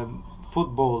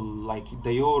 Football, like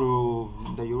the Euro,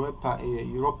 the Europa,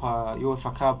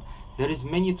 UEFA Cup, there is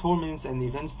many tournaments and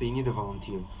events. They need a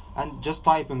volunteer. And just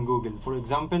type in Google, for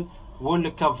example,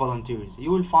 World Cup volunteers.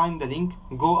 You will find the link.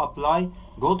 Go apply.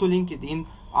 Go to LinkedIn.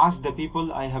 Ask the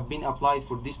people, I have been applied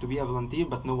for this to be a volunteer,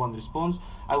 but no one responds.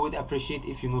 I would appreciate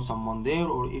if you know someone there,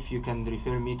 or if you can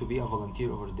refer me to be a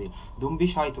volunteer over there. Don't be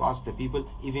shy to ask the people,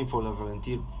 even for a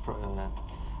volunteer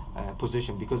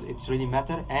position, because it's really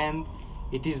matter, and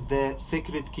it is the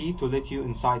secret key to let you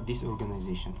inside this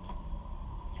organization.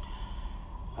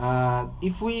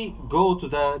 If we go to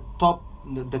the top,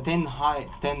 the 10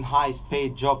 highest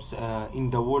paid jobs in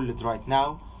the world right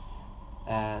now,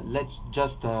 let's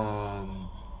just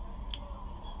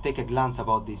take a glance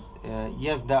about this.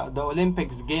 Yes, the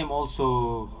Olympics game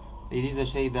also, it is a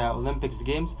shame, the Olympics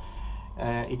games,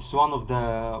 it's one of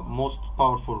the most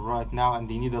powerful right now, and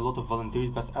they need a lot of volunteers,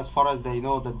 but as far as they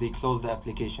know that they closed the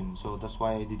application, so that's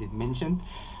why I didn't mention.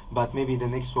 But maybe the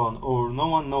next one, or no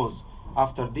one knows.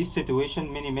 After this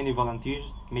situation, many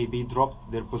volunteers maybe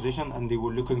dropped their position and they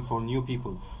were looking for new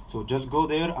people. So just go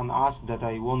there and ask that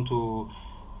I want to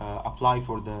apply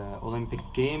for the Olympic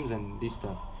games and this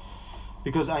stuff,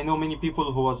 because I know many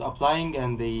people who was applying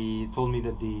and they told me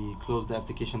that they closed the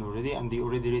application already, and they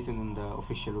already written on the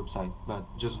official website. But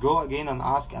just go again and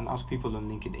ask people on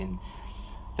LinkedIn.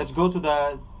 Let's go to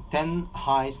the 10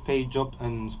 highest paid job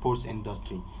in sports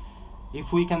industry.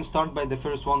 If we can start by the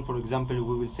first one, for example,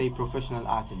 we will say professional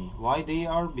athlete. Why they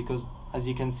are? Because as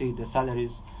you can see, the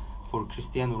salaries for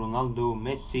Cristiano Ronaldo,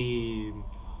 Messi,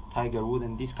 Tiger Woods,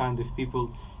 and these kind of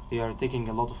people, they are taking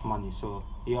a lot of money, so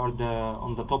they are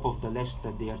on the top of the list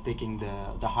that they are taking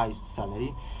the highest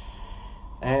salary.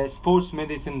 Sports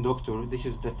medicine doctor, this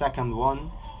is the second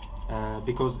one,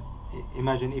 because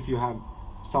imagine if you have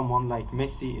someone like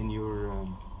Messi in your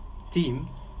team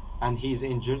and he's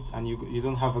injured and you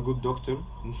don't have a good doctor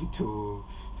to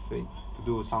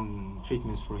do some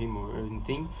treatments for him or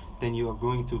anything, then you are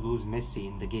going to lose Messi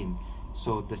in the game.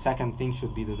 So the second thing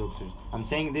should be the doctors. I'm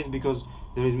saying this because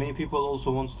there is many people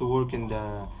also wants to work in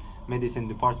the medicine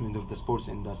department of the sports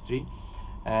industry.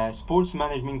 Sports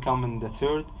management come in the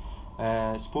third.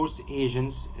 Sports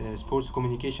agents, sports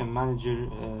communication manager,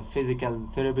 physical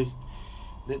therapist,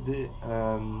 the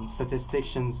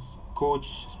statisticians,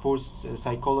 coach, sports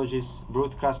psychologist,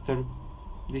 broadcaster.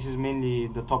 This is mainly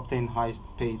the top 10 highest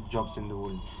paid jobs in the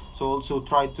world. So also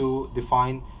try to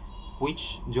define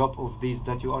which job of these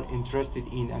that you are interested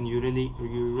in and you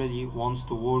really wants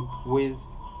to work with.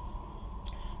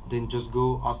 Then just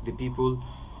go ask the people,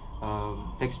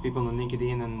 text people on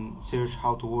LinkedIn and search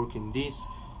how to work in this.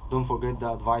 Don't forget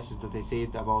the advices that I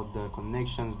said about the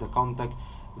connections, the contact,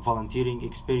 volunteering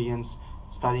experience,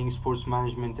 studying sports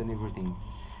management and everything.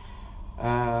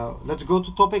 Let's go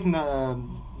to topic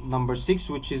number 6,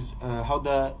 which is how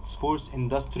the sports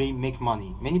industry make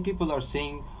money. Many people are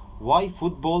saying, why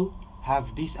football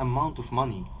have this amount of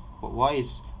money?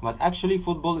 But actually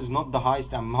football is not the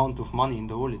highest amount of money in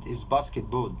the world. It is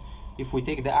basketball. If we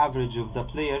take the average of the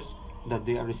players that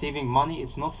they are receiving money,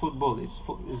 it's not football,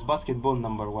 it's basketball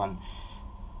number one.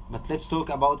 But let's talk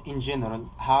about in general,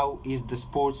 how is the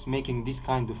sports making this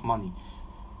kind of money?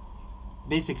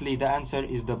 Basically the answer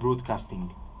is the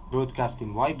broadcasting.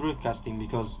 Why broadcasting?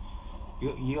 Because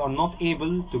you are not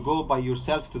able to go by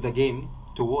yourself to the game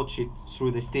to watch it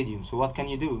through the stadium. So what can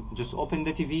you do? Just open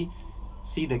the TV,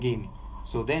 see the game.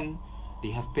 So then they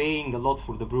have paying a lot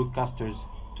for the broadcasters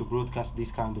to broadcast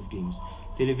these kind of games.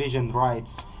 Television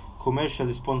rights, commercial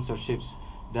sponsorships,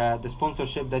 the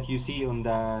sponsorship that you see on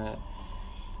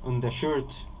the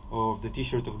shirt of the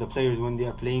t-shirt of the players when they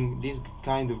are playing. These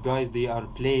kind of guys, they are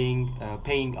paying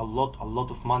a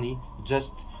lot of money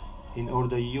just in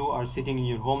order you are sitting in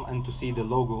your home and to see the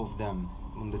logo of them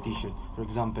on the t-shirt. For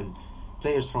example,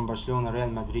 players from Barcelona, Real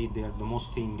Madrid, they are the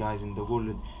most seen guys in the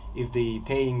world. If they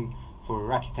paying for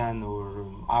Rakuten or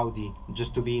Audi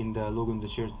just to be in the logo in the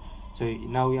shirt, so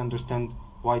now we understand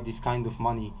why this kind of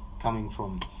money coming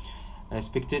from.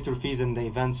 Spectator fees and the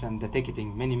events and the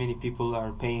ticketing. Many people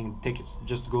are paying tickets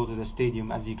just to go to the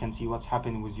stadium. As you can see what's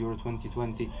happening with Euro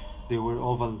 2020, they were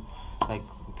over like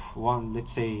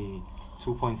let's say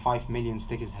 2.5 million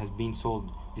tickets has been sold.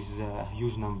 This is a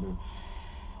huge number.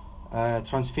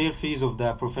 Transfer fees of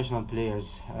the professional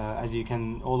players, as you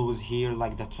can always hear,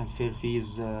 like the transfer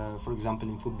fees, for example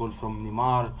in football, from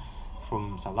Neymar,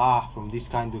 from Salah, from this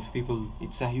kind of people.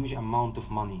 It's a huge amount of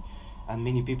money, and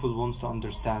many people wants to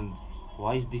understand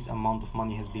why is this amount of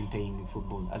money has been paying in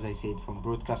football? As I said, from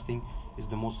broadcasting is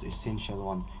the most essential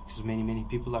one, because many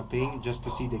people are paying just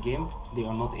to see the game. They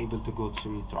are not able to go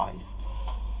to thrive.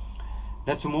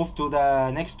 Let's move to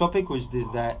the next topic, which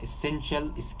is the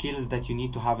essential skills that you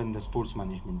need to have in the sports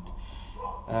management.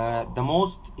 The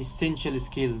most essential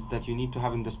skills that you need to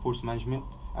have in the sports management,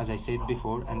 as I said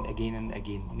before and again,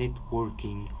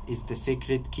 networking is the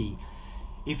secret key.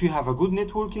 If you have a good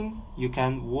networking, you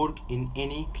can work in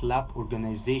any club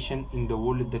organization in the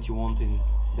world that you want in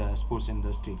the sports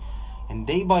industry. And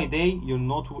day by day, your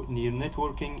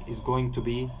networking is going to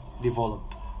be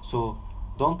developed. So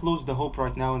don't lose the hope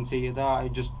right now and say, I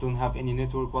just don't have any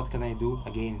network, what can I do?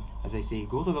 Again, as I say,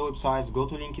 go to the websites, go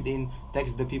to LinkedIn,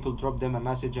 text the people, drop them a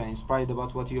message and inspired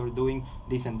about what you are doing,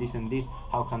 this and this and this,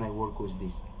 how can I work with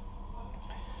this?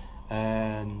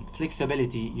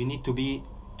 Flexibility, you need to be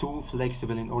too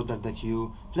flexible in order that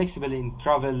you, flexible in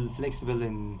travel, flexible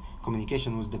in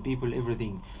communication with the people,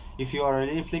 everything. If you are a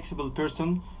really flexible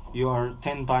person, you are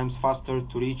 10 times faster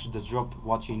to reach the job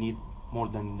what you need more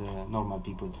than the normal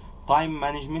people. Time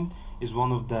management is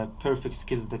one of the perfect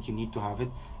skills that you need to have it.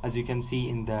 As you can see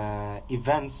in the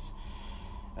events,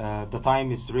 the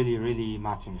time is really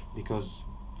matter, because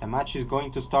a match is going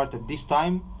to start at this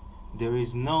time. There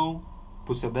is no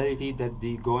possibility that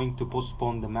they're going to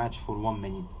postpone the match for 1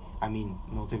 minute. I mean,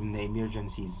 not even the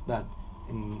emergencies, but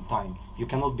in time you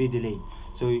cannot be delayed.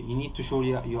 So you need to show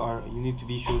you need to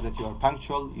be sure that you are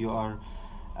punctual, you are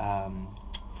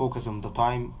focused on the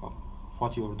time of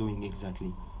what you are doing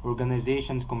exactly.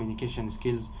 Organizations, communication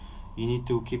skills, you need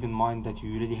to keep in mind that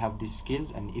you really have these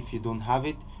skills, and if you don't have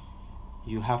it,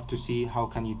 you have to see how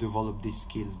can you develop these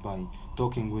skills by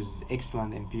talking with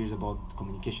excellent peers about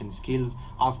communication skills.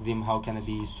 Ask them, how can I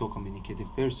be so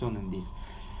communicative person, and this.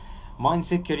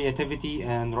 Mindset, creativity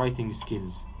and writing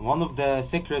skills. One of the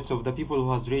secrets of the people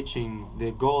who has reaching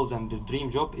their goals and their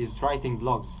dream job is writing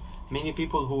blogs. Many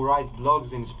people who write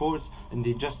blogs in sports, and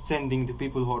they just sending to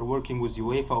people who are working with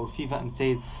UEFA or FIFA and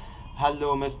say,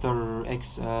 hello Mr.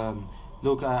 X,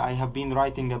 look, I have been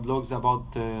writing blogs about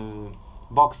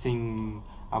boxing,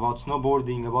 about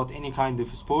snowboarding, about any kind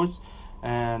of sports,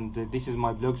 and this is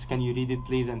my blogs, can you read it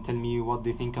please and tell me what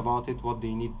they think about it, what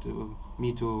they need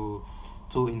me to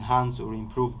enhance or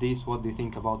improve this, what they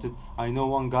think about it. I know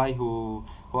one guy who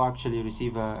actually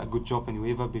received a good job in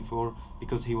UEFA before,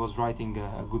 because he was writing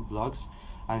good blogs,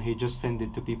 and he just sent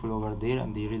it to people over there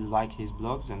and they really like his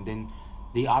blogs, and then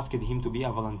they asked him to be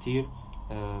a volunteer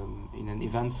in an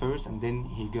event first, and then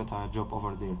he got a job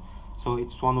over there. So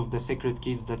it's one of the secret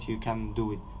keys that you can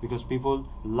do it, because people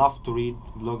love to read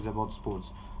blogs about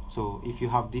sports. So if you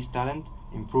have this talent,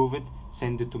 improve it,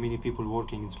 send it to many people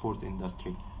working in sport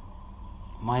industry.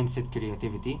 Mindset,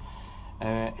 creativity.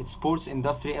 Sports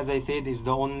industry, as I said, is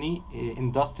the only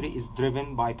industry is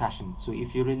driven by passion. So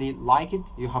if you really like it,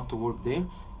 you have to work there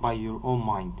by your own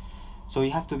mind. So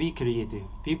you have to be creative.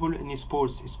 People in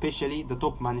sports, especially the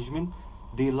top management,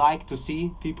 they like to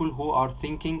see people who are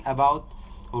thinking about,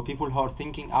 or people who are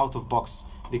thinking out of box,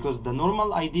 because the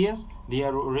normal ideas they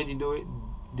are already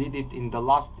did it in the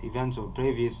last events or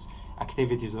previous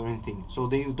activities or anything. So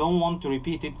they don't want to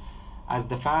repeat it. As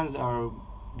the fans are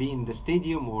be in the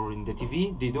stadium or in the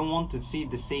TV, they don't want to see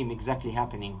the same exactly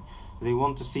happening. They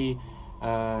want to see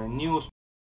new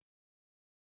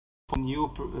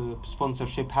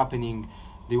sponsorship happening.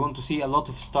 They want to see a lot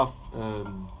of stuff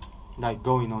like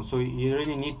going on. So you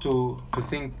really need to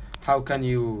think, how can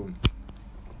you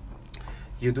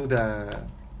do the,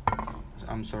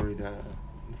 I'm sorry, the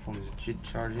phone is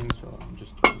charging, so I'm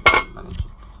just trying to manage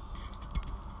it.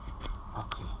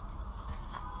 Okay.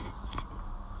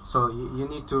 So you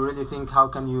need to really think, how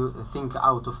can you think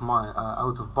out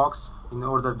of box, in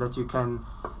order that you can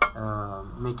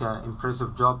make an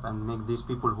impressive job and make these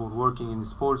people who are working in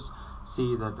sports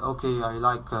see that, okay, I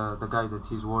like the guy that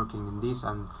he's working in this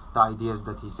and the ideas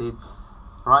that he said.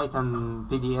 Write an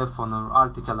PDF on an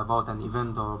article about an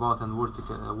event or about an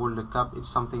World Cup. It's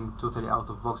something totally out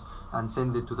of box, and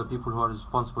send it to the people who are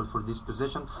responsible for this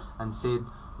position and said,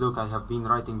 look, I have been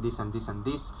writing this and this and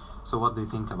this, so what do you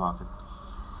think about it?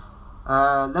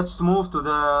 Let's move to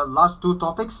the last two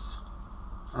topics,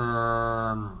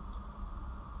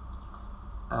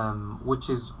 which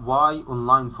is why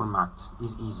online format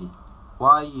is easy.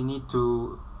 Why you need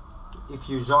to, if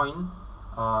you join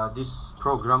this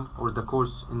program or the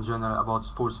course in general about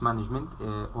sports management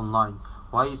online,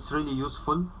 why it's really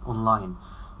useful online.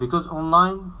 Because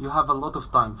online you have a lot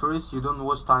of time. First, you don't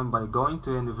waste time by going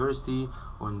to university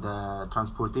or in the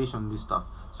transportation, this stuff.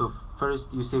 So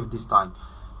first you save this time.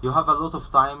 You have a lot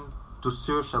of time to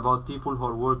search about people who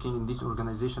are working in this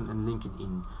organization in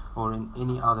LinkedIn or in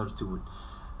any other tool.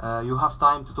 You have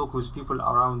time to talk with people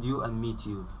around you and meet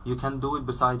you. You can do it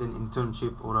beside an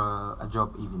internship or a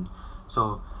job even.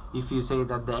 So if you say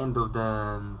that at the end of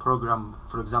the program,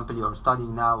 for example, you are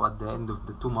studying now, at the end of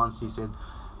the 2 months you said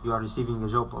you are receiving a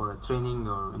job or a training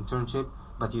or internship,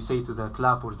 but you say to the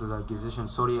club or to the organization,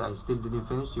 sorry, I still didn't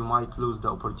finish, you might lose the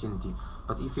opportunity.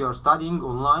 But if you are studying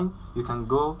online, you can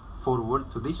go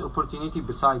forward to this opportunity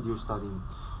beside your studying.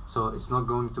 So it's not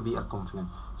going to be a conflict.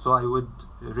 So I would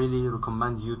really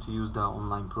recommend you to use the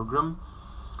online program.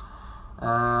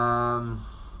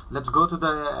 Let's go to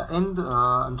the end.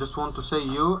 I just want to say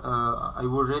I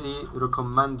would really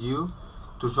recommend you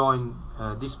to join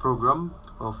this program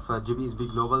of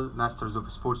GBSB Global Masters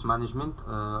of Sports Management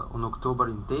on October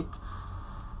intake.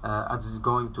 As it's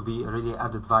going to be a really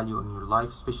added value in your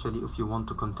life, especially if you want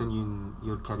to continue in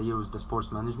your career with the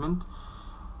sports management.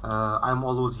 I'm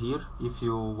always here. If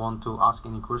you want to ask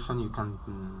any question, you can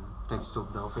text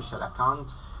of the official account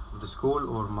of the school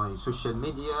or my social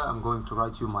media. I'm going to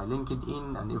write you my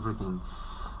LinkedIn and everything.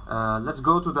 Let's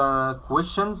go to the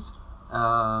questions.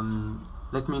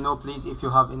 Let me know please if you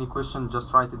have any question,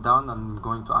 just write it down. I'm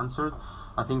going to answer it.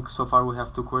 I think so far we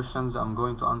have 2 questions. I'm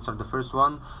going to answer the first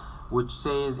one, which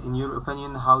says, in your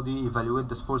opinion, how do you evaluate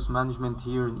the sports management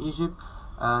here in Egypt,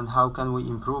 and how can we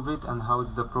improve it, and how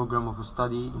the program of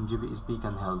study in GBSB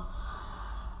can help?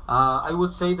 I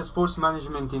would say the sports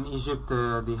management in Egypt,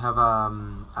 they have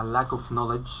a lack of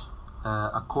knowledge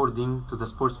according to the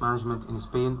sports management in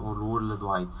Spain or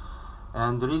worldwide.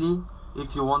 And really,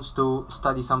 if you want to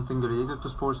study something related to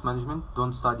sports management,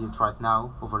 don't study it right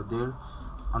now over there,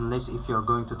 unless if you are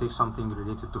going to take something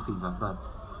related to FIFA. But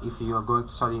if you are going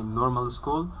to study in normal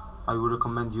school, I would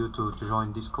recommend you to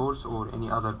join this course or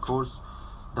any other course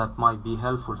that might be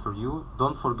helpful for you.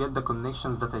 Don't forget the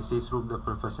connections that I say through the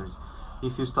professors.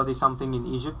 If you study something in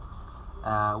Egypt,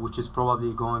 which is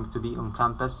probably going to be on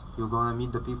campus, you're going to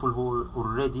meet the people who are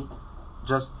already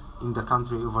just in the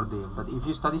country over there. But if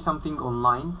you study something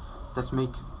online, that's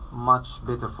make much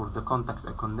better for the contacts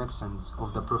and connections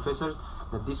of the professors,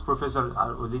 that these professors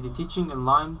are already teaching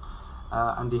online,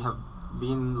 and they have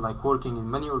been like working in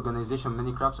many organizations,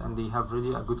 many clubs, and they have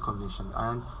really a good connection.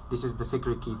 And this is the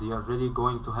secret key. They are really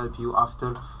going to help you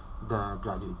after the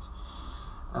graduate.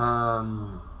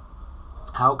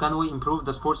 How can we improve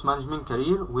the sports management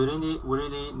career? We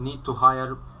really need to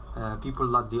hire people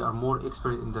that they are more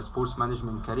expert in the sports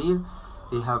management career.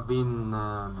 They have been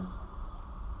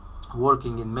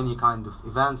working in many kind of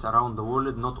events around the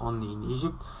world, not only in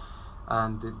Egypt,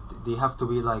 and they have to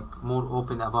be like more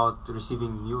open about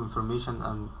receiving new information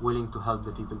and willing to help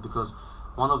the people, because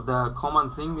one of the common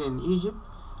thing in Egypt,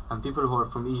 and people who are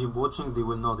from Egypt watching, they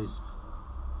will know this,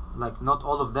 like not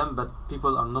all of them, but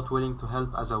people are not willing to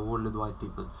help as a worldwide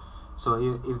people. So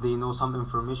if they know some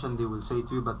information, they will say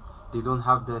to you, but they don't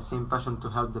have the same passion to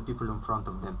help the people in front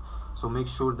of them. So make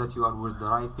sure that you are with the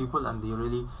right people and they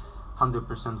really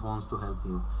 100% wants to help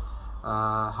you.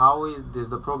 How is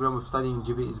the program of studying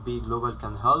GBSB Global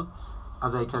can help?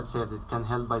 As I had said, it can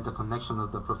help by the connection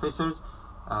of the professors,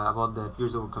 about the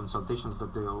peers or consultations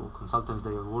that consultants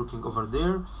they are working over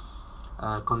there,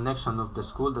 connection of the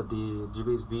school, that the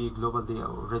GBSB Global, they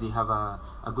already have a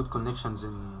good connections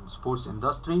in sports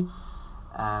industry,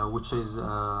 which is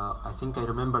I think I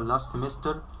remember last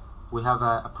semester we have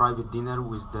a private dinner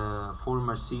with the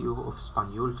former CEO of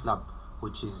Espanyol club,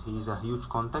 which is he's a huge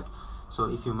contact. So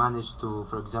if you manage to,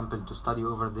 for example, to study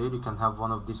over there, you can have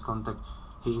one of these contacts.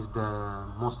 He is the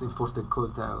most important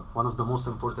one of the most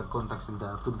important contacts in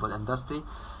the football industry.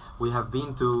 We have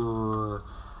been to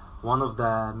one of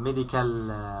the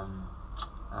medical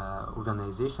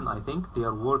organization. I think they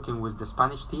are working with the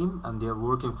Spanish team, and they are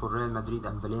working for Real Madrid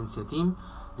and Valencia team.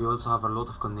 They also have a lot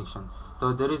of connection.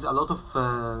 So there is a lot of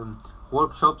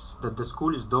workshops that the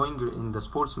school is doing in the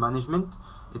sports management.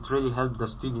 It really helps the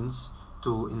students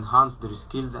to enhance their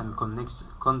skills and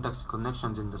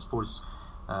connections in the sports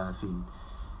field.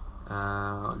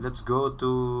 Let's go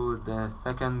to the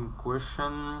second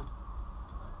question.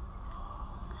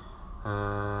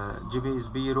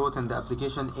 GBSB wrote in the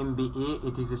application MBA,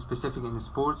 it is specific in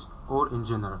sports or in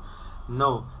general?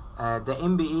 No, the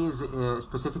MBA is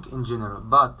specific in general,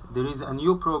 but there is a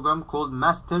new program called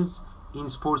Masters in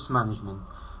Sports Management.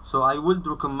 So I would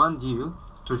recommend you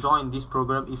to join this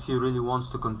program if you really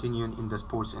want to continue in the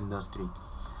sports industry.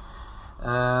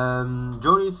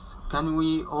 Joris, can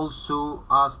we also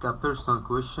ask personal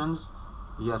questions?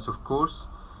 Yes, of course.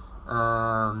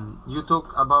 You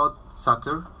talk about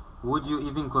soccer. Would you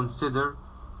even consider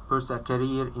pursue a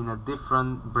career in a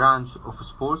different branch of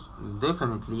sports?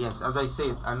 Definitely yes. As I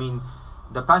said, I mean,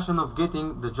 the passion of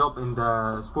getting the job in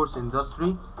the sports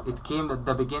industry, it came at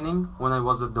the beginning when I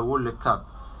was at the World Cup.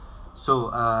 So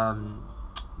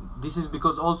this is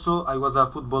because also I was a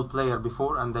football player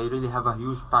before, and I really have a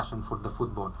huge passion for the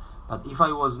football. But if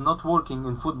I was not working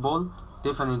in football,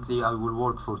 definitely I will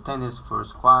work for tennis, for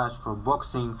squash, for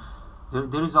boxing.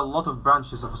 There is a lot of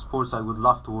branches of sports I would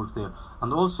love to work there.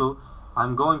 And also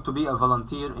I'm going to be a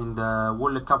volunteer in the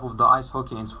World Cup of the ice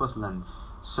hockey in Switzerland.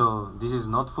 So this is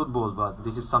not football, but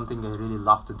this is something I really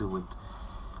love to do it.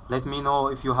 Let me know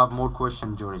if you have more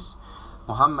questions, Joris.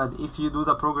 Muhammad, if you do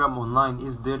the program online,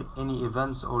 is there any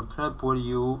events or trip where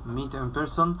you meet in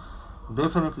person?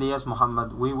 Definitely yes,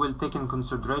 Muhammad. We will take in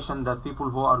consideration that people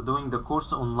who are doing the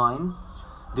course online,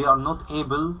 they are not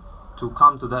able to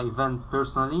come to the event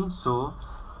personally, so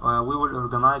we will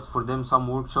organize for them some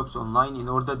workshops online in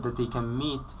order that they can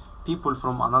meet people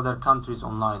from another countries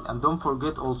online. And don't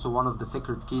forget also, one of the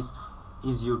secret keys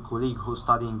is your colleague who's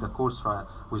studying the course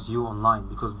with you online,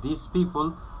 because these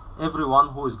people, everyone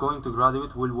who is going to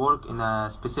graduate will work in a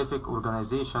specific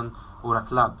organization or a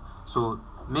club. So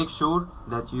make sure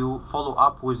that you follow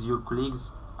up with your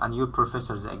colleagues and your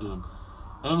professors again.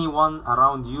 Anyone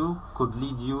around you could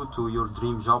lead you to your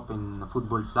dream job in a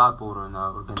football club or in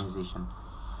an organization.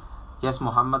 Yes,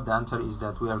 Muhammad, the answer is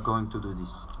that we are going to do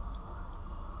this.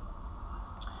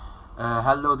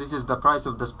 Hello, this is the price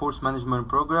of the sports management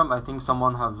program. I think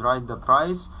someone have write the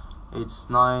price. It's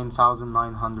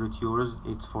 9,900 euros.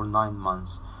 It's for 9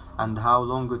 months. And how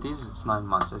long it is? It's 9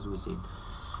 months, as we said.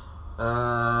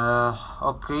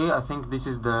 Okay, I think this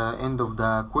is the end of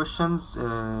the questions.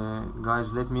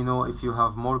 Guys, let me know if you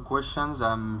have more questions.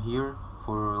 I'm here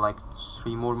for like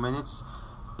 3 more minutes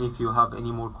if you have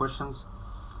any more questions.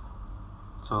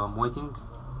 So I'm waiting.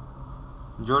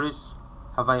 Joris,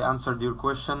 have I answered your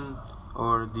question,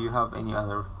 or do you have any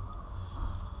other?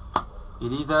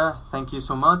 Elida, thank you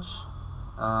so much.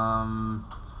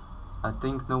 I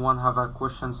think no one have a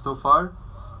question so far.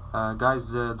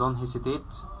 Guys, don't hesitate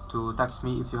to text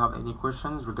me if you have any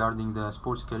questions regarding the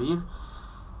sports career,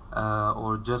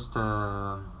 or just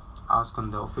ask on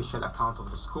the official account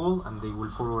of the school, and they will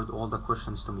forward all the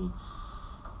questions to me.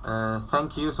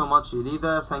 Thank you so much,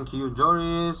 Elida. Thank you,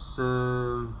 Joris.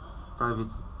 Private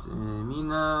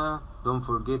Mina, don't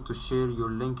forget to share your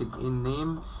LinkedIn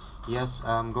name. Yes,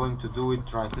 I'm going to do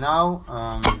it right now.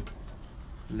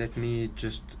 Let me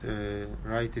just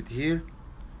write it here.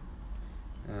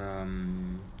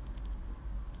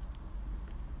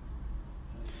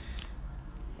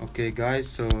 Okay guys,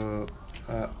 so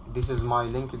this is my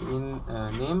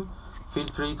LinkedIn name. Feel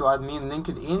free to add me in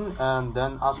LinkedIn and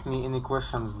then ask me any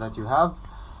questions that you have.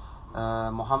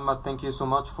 Muhammad, thank you so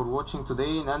much for watching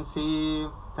today. Nancy,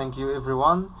 thank you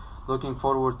everyone. Looking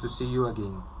forward to see you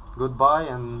again. Goodbye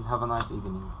and have a nice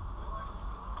evening.